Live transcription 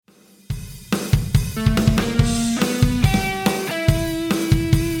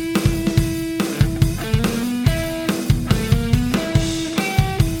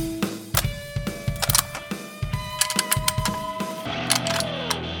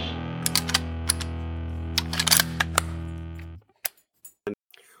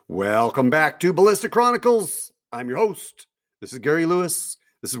Welcome back to Ballistic Chronicles. I'm your host. This is Gary Lewis.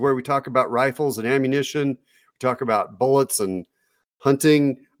 This is where we talk about rifles and ammunition. We talk about bullets and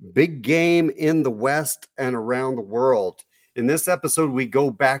hunting big game in the West and around the world. In this episode, we go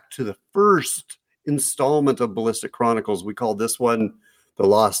back to the first installment of Ballistic Chronicles. We call this one The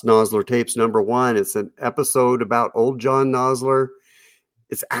Lost Nosler Tapes #1. It's an episode about old John Nosler.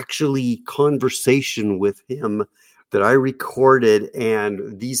 It's actually conversation with him that I recorded,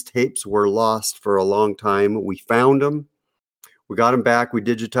 and these tapes were lost for a long time. We found them. We got them back. We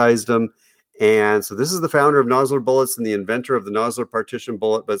digitized them. And so this is the founder of Nosler Bullets and the inventor of the Nosler partition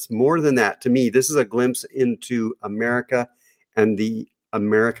bullet. But it's more than that. To me, this is a glimpse into America and the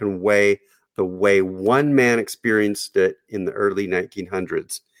American way, the way one man experienced it in the early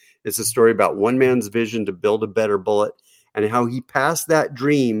 1900s. It's a story about one man's vision to build a better bullet and how he passed that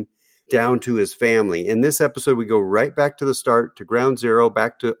dream down to his family. In this episode, we go right back to the start, to ground zero,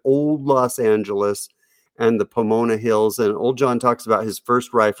 back to old Los Angeles and the Pomona Hills. And old John talks about his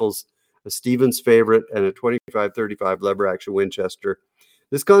first rifles, a Stevens favorite and a 25-35 lever action Winchester.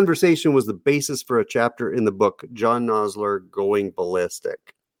 This conversation was the basis for a chapter in the book, John Nosler Going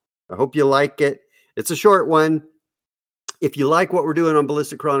Ballistic. I hope you like it. It's a short one. If you like what we're doing on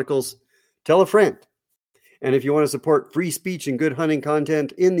Ballistic Chronicles, tell a friend. And if you want to support free speech and good hunting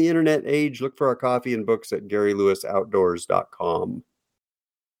content in the internet age, look for our coffee and books at GaryLewisOutdoors.com.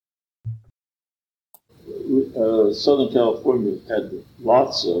 Southern California had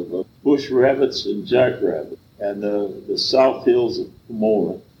lots of bush rabbits and jackrabbits. And the South Hills of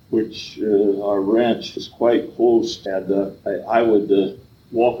Pomona, which our ranch is quite close. And I would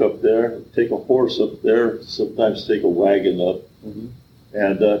walk up there, take a horse up there, sometimes take a wagon up,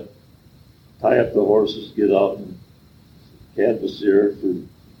 and tie up the horses, get out and canvass the air for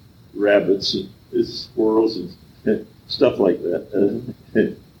rabbits and squirrels and stuff like that.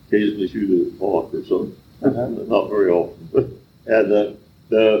 Occasionally shoot a hawk or something. Not very often. And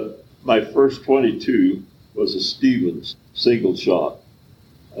my first 22 was a Stevens single shot.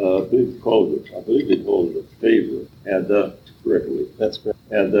 I believe they called it a favorite. And correctly. That's correct.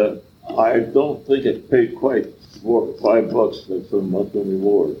 And I don't think it paid quite $4 or $5 from Montgomery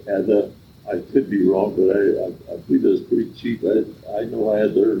Ward. And I could be wrong, but I believe it was pretty cheap. I know I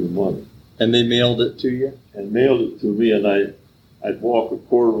had to earn the money. And they mailed it to you? And mailed it to me, and I'd walk a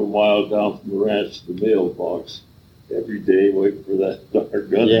quarter of a mile down from the ranch to the mailbox every day waiting for that darn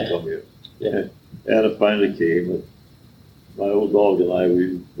gun to come in. Yeah. And it finally came, and my old dog and I,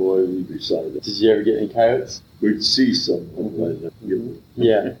 we'd be excited. Did you ever get any coyotes? We'd see some.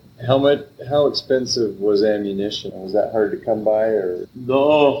 Yeah. How expensive was ammunition? Was that hard to come by, or?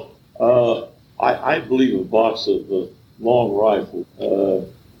 No. I believe a box of long rifle,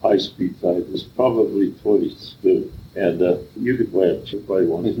 high-speed type, was probably $20. And you could buy it cheap by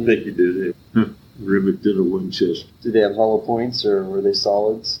one. I think you did. Remington or Winchester. Did they have hollow points, or were they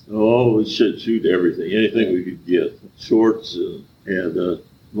solids? Oh, we should shoot everything, anything we could get. Shorts and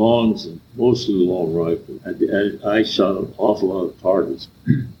longs, and mostly the long rifle. I shot an awful lot of targets.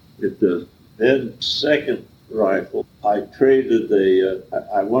 Then second rifle, I traded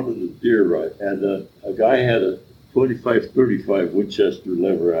I wanted a deer rifle, and a guy had a 25-35 Winchester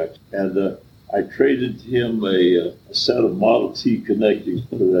lever action, and I traded him a set of Model T connectors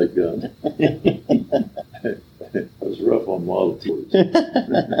for that gun. I was rough on Model T.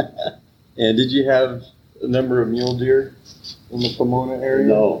 And did you have a number of mule deer in the Pomona area?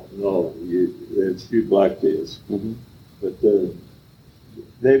 No. There's a few blacktails. But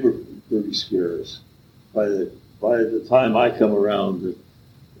they were pretty scarce. By the time I come around,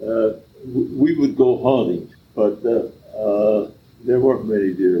 we would go hunting, but there weren't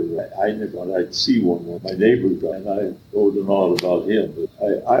many deer. I'd see one. My neighbor, and I owed an odd about him, but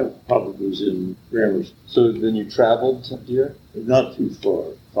I probably was in Grammars. So then you traveled to deer? Not too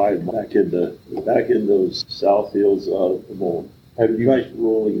far. 5 miles back in those South Hills out of Pomona. Have you guys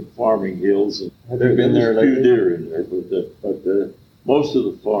rolling farming hills? And have you been there? There's a few deer in there, but most of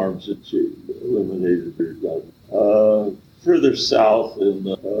the farms that she eliminated deer. Further south, and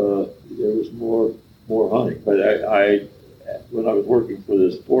there was more hunting. But when I was working for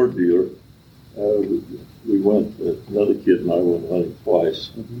this Ford dealer, we went. Another kid and I went hunting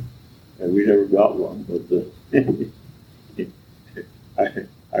twice, and we never got one. But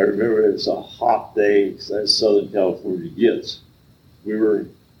I remember it was a hot day, as Southern California gets. We were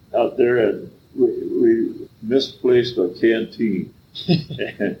out there, and we misplaced our canteen.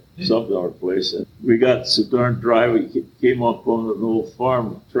 Something our place, and we got so darn dry we came up on an old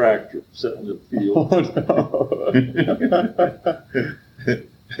farm tractor sitting in the field.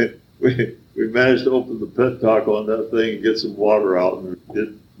 We managed to open the petcock on that thing and get some water out, and it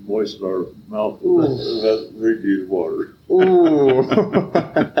moisten our mouth with that radiated water. Ooh.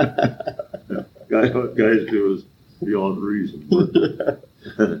 Guys do us beyond reason.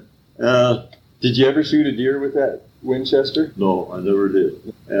 Did you ever shoot a deer with that Winchester? No, I never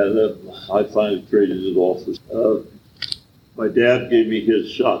did. And I finally traded it off. My dad gave me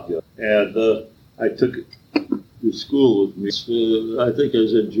his shotgun, and I took it to school with me. I think I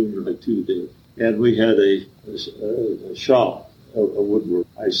was in junior high too then. And we had a shop, a woodwork.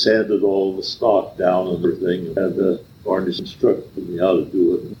 I sanded all the stock down and everything, and Varnish instructed me how to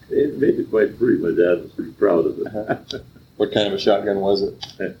do it. It made it quite pretty. My dad was pretty proud of it. What kind of a shotgun was it?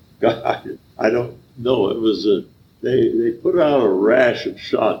 God, I don't know. It was they put out a rash of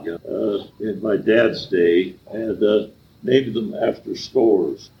shotguns in my dad's day, and named them after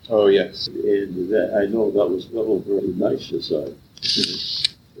stores. Oh, yes. And I know that was very nice design.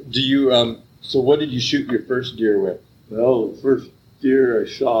 Do you, so what did you shoot your first deer with? Well, the first deer I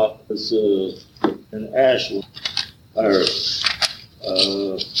shot was an Ashland.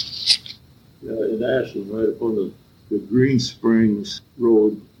 In Ashland, right up on the Green Springs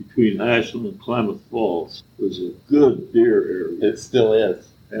Road between Ashland and Klamath Falls. It was a good deer area. It still is.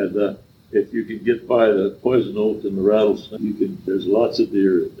 And if you can get by the poison oak and the rattlesnake, there's lots of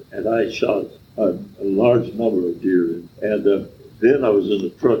deer. And I shot a large number of deer. And then I was in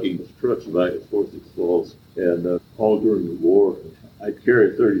the trucking trucks back and forth to the falls, and all during the war. I'd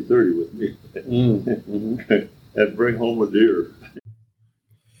carry a 30-30 with me and bring home a deer.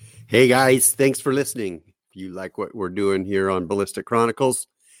 Hey guys, thanks for listening. If you like what we're doing here on Ballistic Chronicles,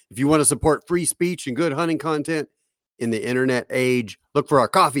 if you want to support free speech and good hunting content in the internet age, look for our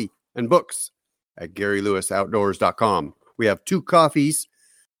coffee and books at GaryLewisOutdoors.com. We have 2 coffees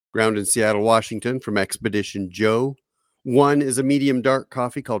ground in Seattle, Washington from Expedition Joe. One is a medium dark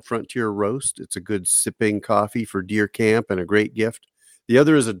coffee called Frontier Roast. It's a good sipping coffee for deer camp and a great gift. The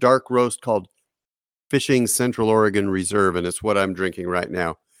other is a dark roast called Fishing Central Oregon Reserve, and it's what I'm drinking right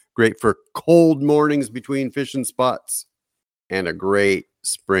now. Great for cold mornings between fishing spots and a great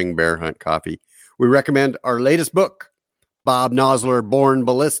spring bear hunt coffee. We recommend our latest book, Bob Nosler, Born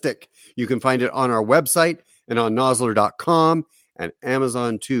Ballistic. You can find it on our website and on nosler.com and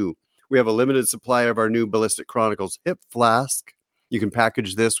Amazon too. We have a limited supply of our new Ballistic Chronicles hip flask. You can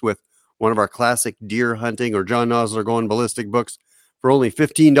package this with one of our classic deer hunting or John Nosler Going Ballistic books for only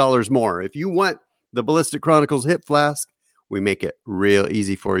 $15 more. If you want the Ballistic Chronicles hip flask, we make it real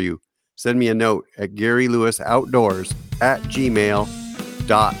easy for you. Send me a note at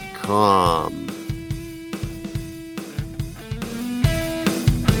GaryLewisOutdoors@gmail.com.